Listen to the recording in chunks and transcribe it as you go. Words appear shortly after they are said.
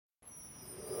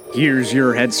Here's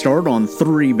your head start on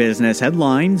 3 business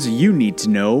headlines you need to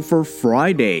know for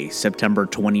Friday, September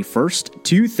 21st,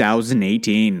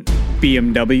 2018.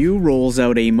 BMW rolls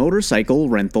out a motorcycle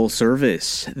rental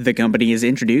service. The company is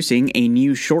introducing a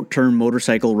new short-term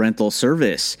motorcycle rental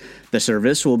service. The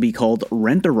service will be called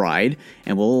Rent-A-Ride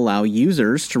and will allow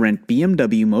users to rent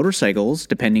BMW motorcycles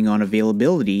depending on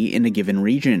availability in a given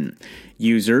region.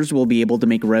 Users will be able to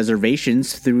make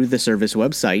reservations through the service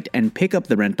website and pick up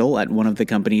the rental at one of the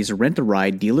company's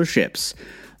Rent-A-Ride dealerships.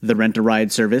 The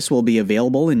Rent-A-Ride service will be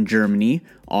available in Germany,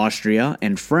 Austria,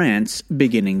 and France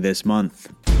beginning this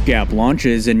month. Gap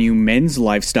launches a new men's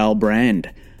lifestyle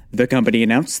brand. The company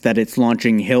announced that it's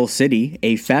launching Hill City,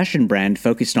 a fashion brand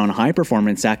focused on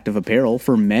high-performance active apparel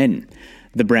for men.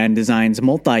 The brand designs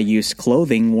multi-use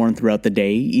clothing worn throughout the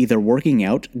day, either working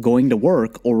out, going to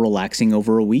work, or relaxing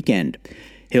over a weekend.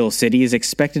 Hill City is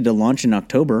expected to launch in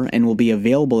October and will be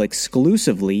available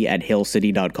exclusively at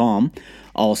hillcity.com.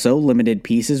 Also, limited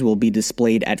pieces will be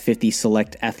displayed at 50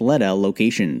 select Athleta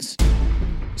locations.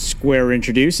 Square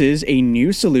introduces a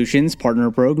new solutions partner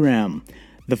program.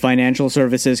 The financial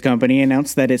services company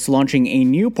announced that it's launching a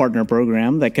new partner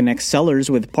program that connects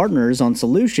sellers with partners on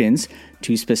solutions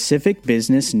to specific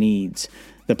business needs.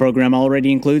 The program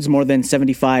already includes more than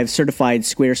 75 certified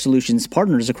Square Solutions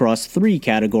partners across 3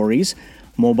 categories: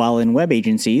 mobile and web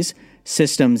agencies,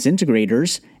 systems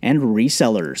integrators, and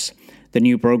resellers. The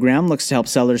new program looks to help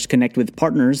sellers connect with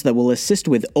partners that will assist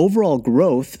with overall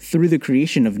growth through the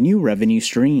creation of new revenue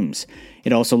streams.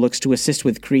 It also looks to assist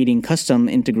with creating custom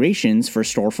integrations for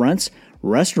storefronts,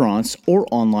 restaurants, or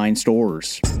online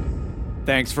stores.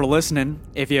 Thanks for listening.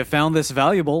 If you found this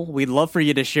valuable, we'd love for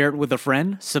you to share it with a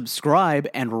friend, subscribe,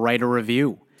 and write a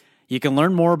review. You can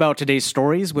learn more about today's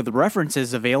stories with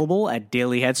references available at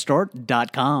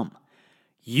dailyheadstart.com.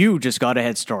 You just got a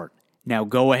head start. Now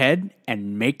go ahead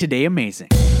and make today amazing.